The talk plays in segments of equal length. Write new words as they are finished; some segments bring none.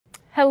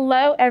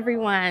Hello,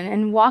 everyone,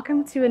 and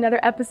welcome to another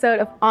episode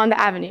of On the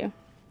Avenue.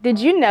 Did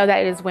you know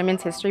that it is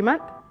Women's History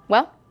Month?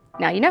 Well,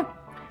 now you know.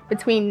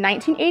 Between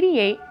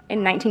 1988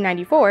 and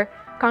 1994,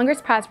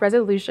 Congress passed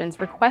resolutions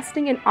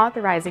requesting and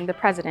authorizing the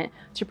president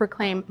to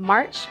proclaim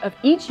March of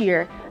each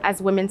year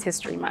as Women's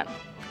History Month.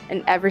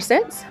 And ever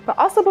since, but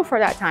also before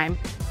that time,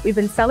 we've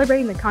been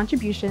celebrating the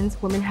contributions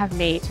women have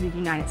made to the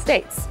United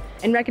States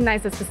and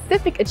recognize the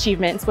specific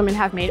achievements women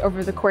have made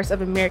over the course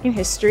of American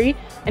history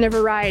in a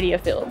variety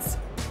of fields.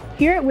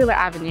 Here at Wheeler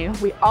Avenue,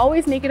 we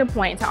always make it a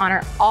point to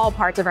honor all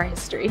parts of our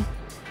history.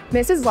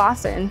 Mrs.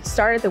 Lawson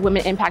started the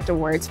Women Impact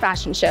Awards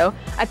fashion show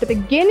at the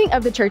beginning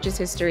of the church's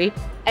history,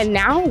 and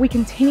now we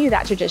continue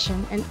that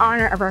tradition in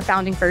honor of our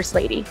founding First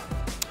Lady.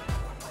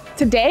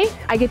 Today,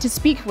 I get to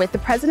speak with the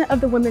president of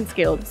the Women's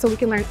Guild so we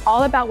can learn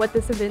all about what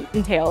this event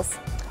entails.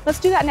 Let's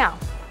do that now.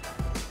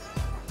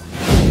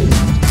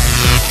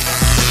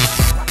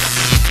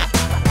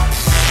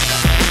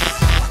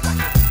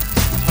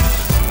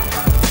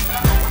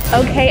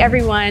 Okay,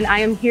 everyone, I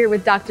am here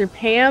with Dr.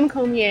 Pam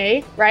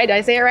Cormier, right? Did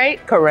I say it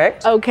right?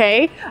 Correct.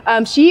 Okay.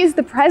 She is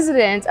the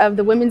president of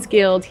the Women's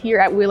Guild here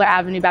at Wheeler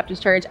Avenue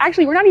Baptist Church.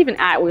 Actually, we're not even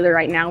at Wheeler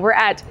right now. We're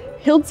at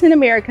Hilton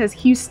Americas,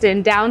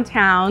 Houston,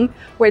 downtown,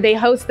 where they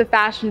host the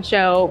fashion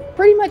show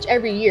pretty much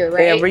every year,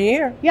 right? Every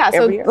year. Yeah,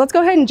 so let's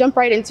go ahead and jump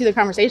right into the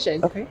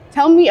conversation. Okay.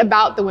 Tell me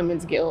about the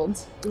Women's Guild.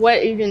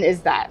 What even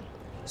is that?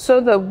 So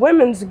the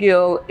Women's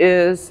Guild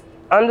is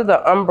under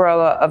the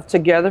umbrella of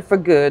Together for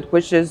Good,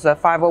 which is a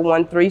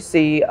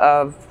 501(c)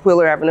 of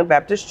Wheeler Avenue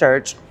Baptist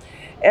Church.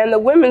 And the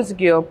Women's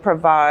Guild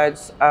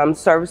provides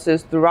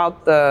services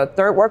throughout the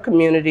third world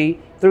community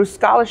through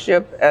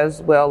scholarship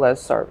as well as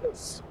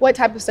service. What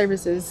type of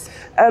services?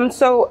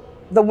 So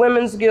the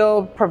Women's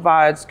Guild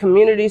provides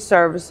community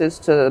services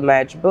to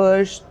Madge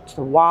Bush,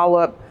 to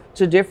Wallop,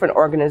 to different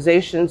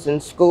organizations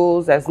and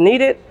schools as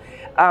needed.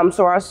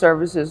 So our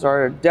services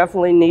are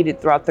definitely needed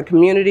throughout the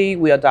community.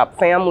 We adopt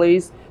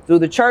families through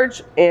the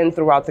church and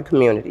throughout the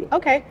community.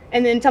 Okay,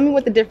 and then tell me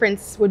what the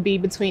difference would be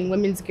between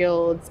women's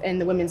guilds and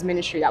the women's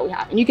ministry that we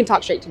have. And you can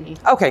talk straight to me.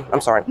 Okay, I'm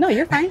sorry. No,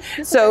 you're fine.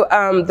 So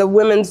the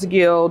Women's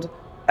Guild,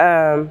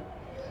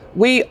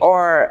 we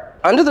are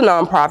under the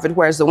nonprofit,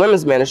 whereas the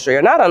women's ministry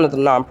are not under the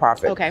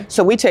nonprofit. Okay.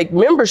 So we take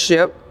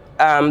membership.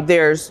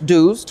 There's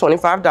dues,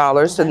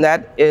 $25, and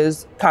that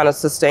is kind of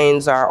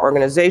sustains our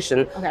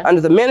organization under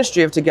the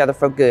ministry of Together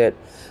for Good.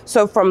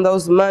 So from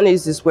those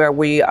monies is where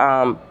we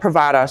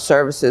provide our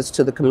services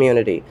to the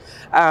community.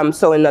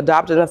 So in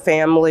adopting a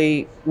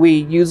family, we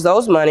use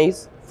those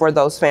monies for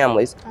those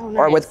families. Oh, nice.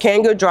 Or with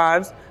Canned Good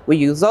Drives, we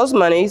use those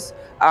monies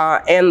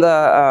and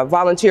the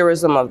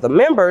volunteerism of the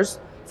members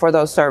for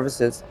those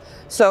services.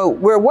 So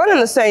we're one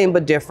and the same,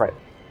 but different.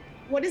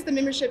 What is the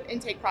membership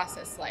intake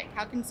process like?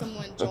 How can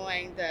someone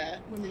join the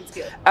Women's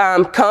Guild?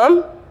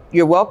 Come,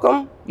 you're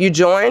welcome, you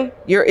join,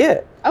 you're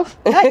it. Oh,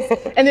 nice.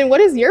 And then what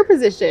is your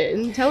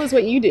position? Tell us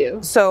what you do.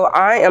 So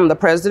I am the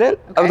president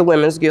of the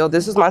Women's Guild.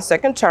 This is my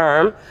second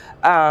term,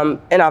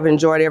 and I've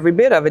enjoyed every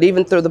bit of it,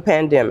 even through the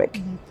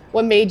pandemic.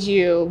 What made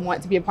you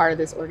want to be a part of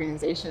this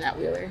organization at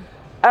Wheeler?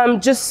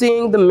 Just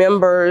seeing the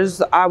members.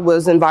 I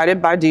was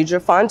invited by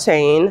Deidre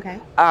Fontaine,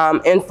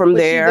 and from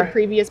there— Was she the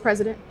previous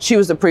president? She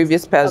was the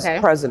previous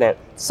president,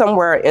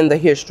 somewhere in the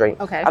history.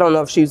 I don't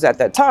know if she was at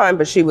that time,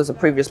 but she was a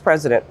previous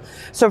president.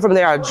 So from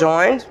there I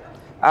joined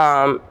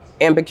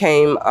and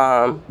became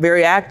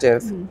very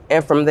active.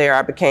 And from there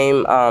I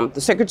became the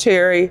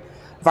secretary,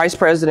 vice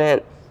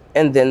president,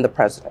 and then the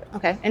president.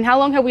 Okay, and how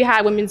long have we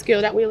had Women's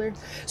Guild at Wheeler?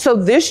 So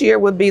this year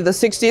would be the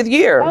 60th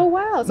year. Oh,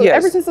 wow. So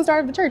ever since the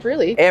start of the church,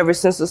 really? Ever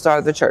since the start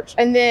of the church.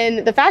 And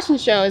then the fashion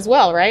show as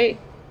well, right?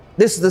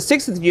 This is the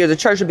 60th year. The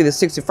church would be the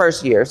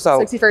 61st year. So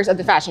 61st of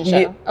the fashion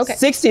show. Okay.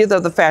 60th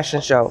of the fashion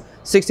show,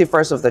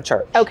 61st of the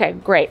church. Okay,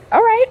 great.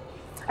 All right.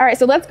 All right,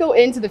 so let's go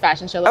into the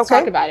fashion show. Let's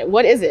talk about it.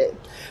 What is it?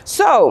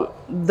 So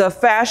the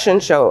fashion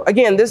show,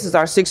 again, this is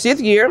our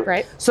 60th year.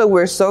 Right. So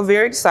we're so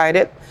very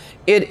excited.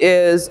 It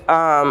is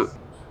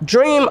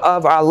dream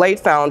of our late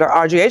founder,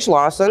 Audrey H.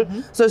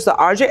 Lawson. So it's the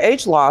Audrey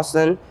H.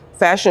 Lawson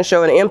Fashion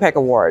Show and Impact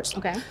Awards.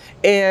 Okay.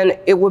 And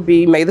it would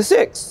be May the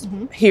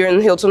 6th here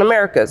in Hilton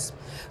Americas.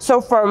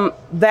 So from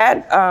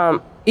that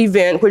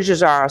event, which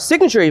is our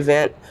signature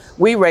event,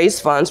 we raise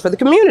funds for the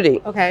community.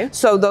 Okay.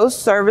 So those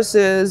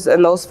services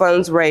and those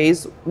funds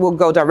raised will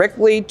go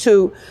directly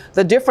to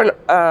the different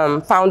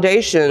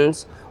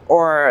foundations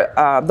or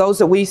those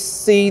that we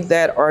see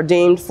that are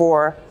deemed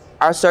for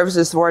our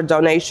services for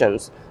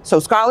donations. So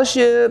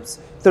scholarships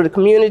through the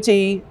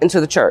community and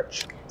to the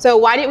church. So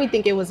why did we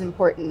think it was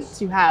important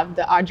to have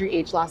the Audrey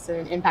H.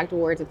 Lawson Impact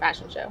Awards and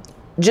Fashion Show?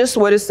 Just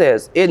what it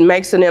says. It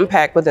makes an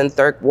impact within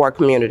third ward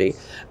community.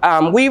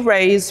 We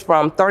raise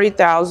from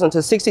 $30,000 to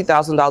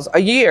 $60,000 a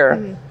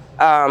year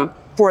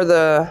for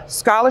the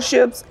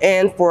scholarships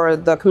and for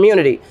the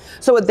community.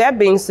 So with that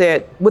being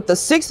said, with the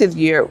 60th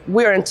year,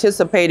 we're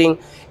anticipating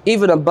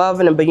even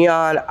above and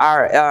beyond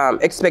our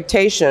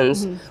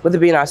expectations with it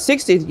being our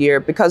 60th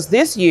year, because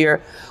this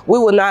year we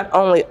will not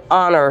only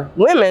honor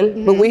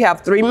women, but we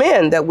have 3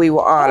 men that we will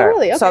honor. Oh,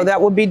 really? Okay. So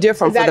that will be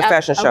different for the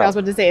fashion show. Okay, I was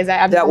about to say, is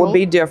that abnormal? That will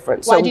be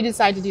different. Why did you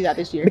decide to do that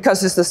this year?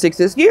 Because it's the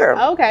 60th year.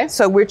 Oh, okay.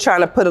 So we're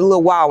trying to put a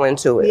little wow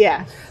into it.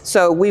 Yeah.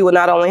 So we will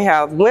not only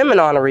have women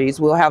honorees,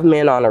 we'll have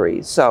men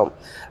honorees. So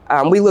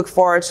we look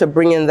forward to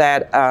bringing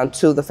that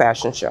to the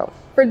fashion show.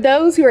 For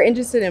those who are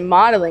interested in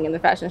modeling in the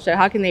fashion show,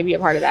 how can they be a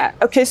part of that?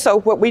 Okay,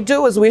 so what we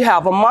do is we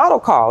have a model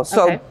call.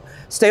 So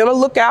stay on the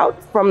lookout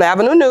from the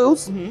Avenue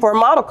News for a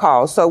model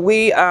call. So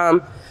we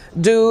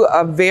do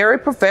a very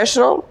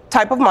professional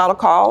type of model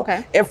call.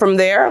 And from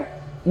there,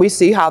 we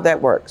see how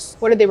that works.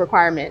 What are the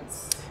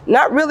requirements?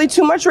 Not really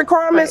too much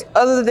requirements,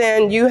 other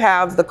than you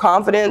have the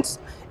confidence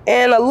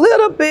and a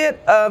little bit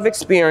of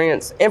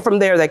experience. And from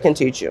there, they can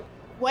teach you.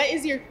 What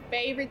is your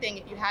favorite thing,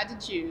 if you had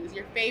to choose,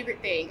 your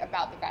favorite thing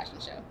about the fashion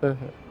show?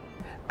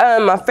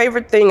 My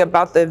favorite thing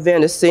about the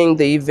event is seeing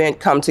the event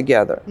come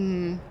together.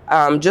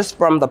 Just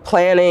from the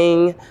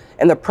planning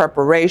and the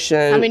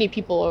preparation. How many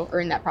people are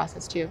in that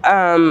process too?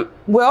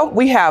 Well,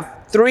 we have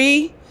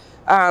 3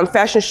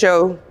 fashion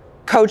show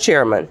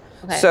co-chairmen.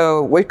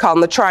 So we call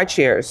them the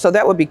tri-chairs. So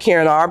that would be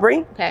Karen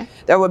Aubrey,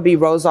 that would be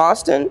Rose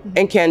Austin,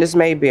 and Candace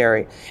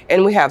Mayberry.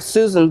 And we have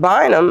Susan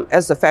Bynum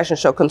as the fashion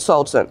show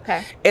consultant.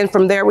 And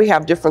from there we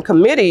have different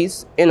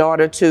committees in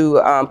order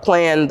to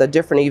plan the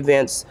different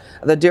events,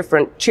 the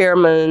different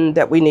chairmen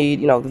that we need,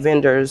 you know, the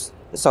vendors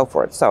and so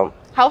forth. So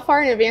how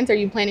far in advance are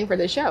you planning for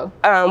the show?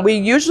 We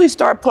usually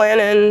start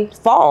planning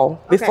fall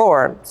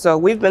before. So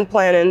we've been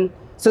planning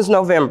since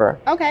November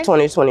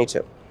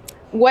 2022.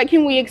 What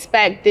can we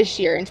expect this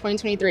year in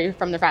 2023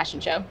 from the fashion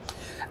show?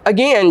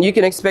 Again, you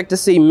can expect to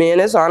see men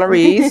as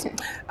honorees.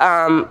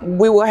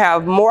 We will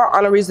have more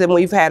honorees than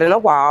we've had in a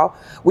while.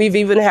 We've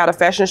even had a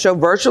fashion show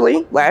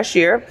virtually last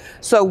year.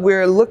 So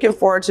we're looking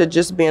forward to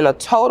just being a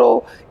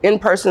total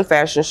in-person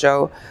fashion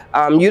show,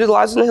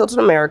 utilizing the Hilton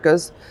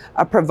Americas,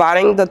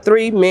 providing the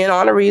 3 men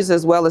honorees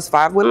as well as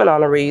 5 women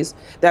honorees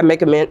that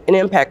make an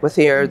impact with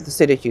here at the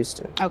city of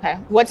Houston.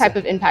 What type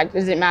of impact?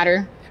 Does it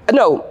matter?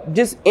 No,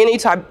 just any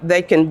type.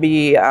 They can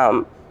be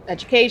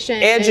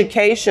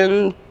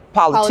education,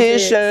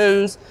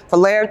 politicians,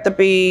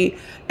 philanthropy,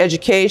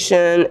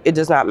 education. It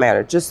does not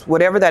matter. Just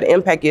whatever that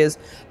impact is.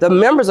 The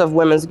members of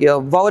Women's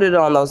Guild voted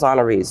on those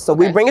honorees. So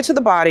we bring it to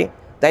the body.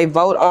 They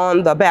vote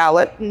on the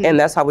ballot, and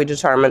that's how we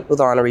determine who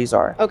the honorees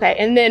are.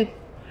 And then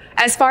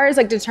as far as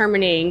like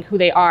determining who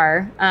they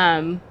are,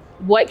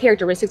 what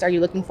characteristics are you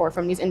looking for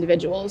from these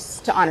individuals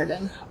to honor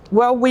them?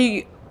 Well,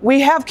 we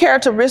have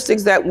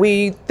characteristics that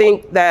we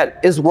think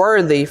that is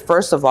worthy,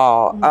 first of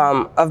all,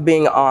 of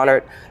being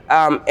honored.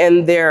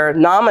 And they're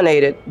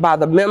nominated by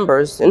the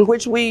members, in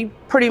which we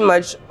pretty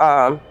much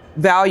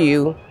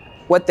value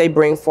what they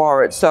bring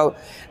forward. So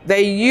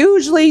they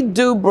usually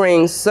do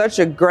bring such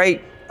a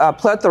great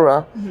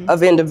plethora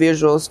of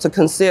individuals to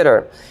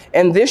consider.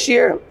 And this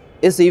year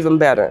is even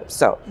better.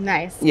 So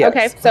nice.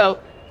 Yes. So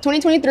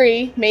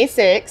 2023, May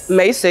 6th.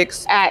 May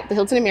 6th. At the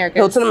Hilton Americas.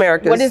 Hilton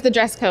Americas. What is the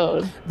dress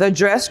code? The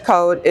dress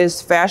code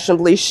is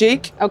fashionably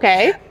chic.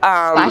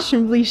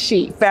 Fashionably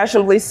chic.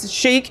 Fashionably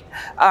chic.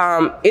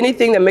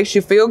 Anything that makes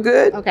you feel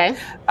good.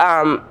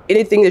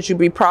 Anything that you'd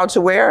be proud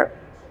to wear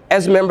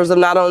as members of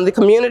not only the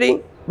community,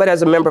 but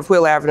as a member of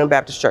Wheeler Avenue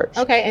Baptist Church.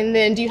 And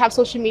then do you have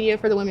social media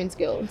for the Women's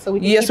Guild? So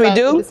we can Yes, we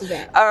do.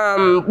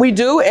 We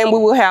do, and we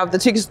will have the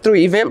tickets through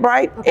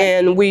Eventbrite,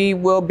 and we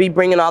will be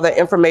bringing all that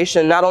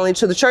information not only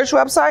to the church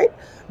website,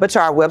 but to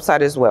our website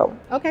as well.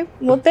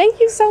 Well, thank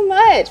you so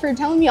much for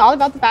telling me all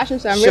about the fashion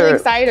show. I'm really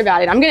excited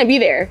about it. I'm going to be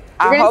there.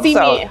 You're going to see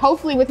me,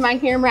 hopefully with my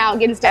camera out,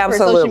 getting stuff for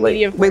social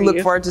media for you. We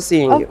look forward to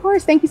seeing you. Of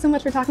course. Thank you so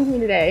much for talking to me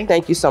today.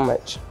 Thank you so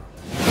much.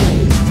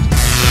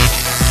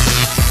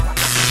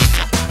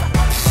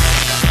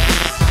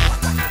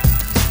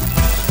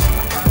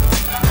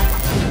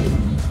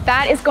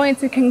 That is going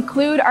to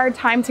conclude our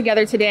time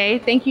together today.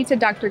 Thank you to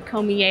Dr.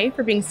 Cormier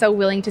for being so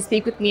willing to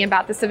speak with me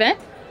about this event.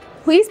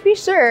 Please be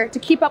sure to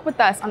keep up with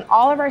us on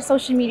all of our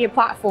social media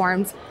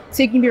platforms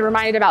so you can be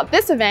reminded about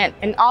this event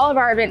and all of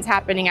our events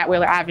happening at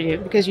Wheeler Avenue,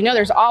 because you know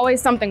there's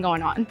always something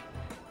going on.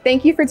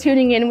 Thank you for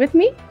tuning in with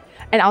me,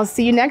 and I'll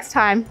see you next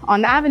time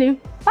on the Avenue.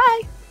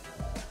 Bye.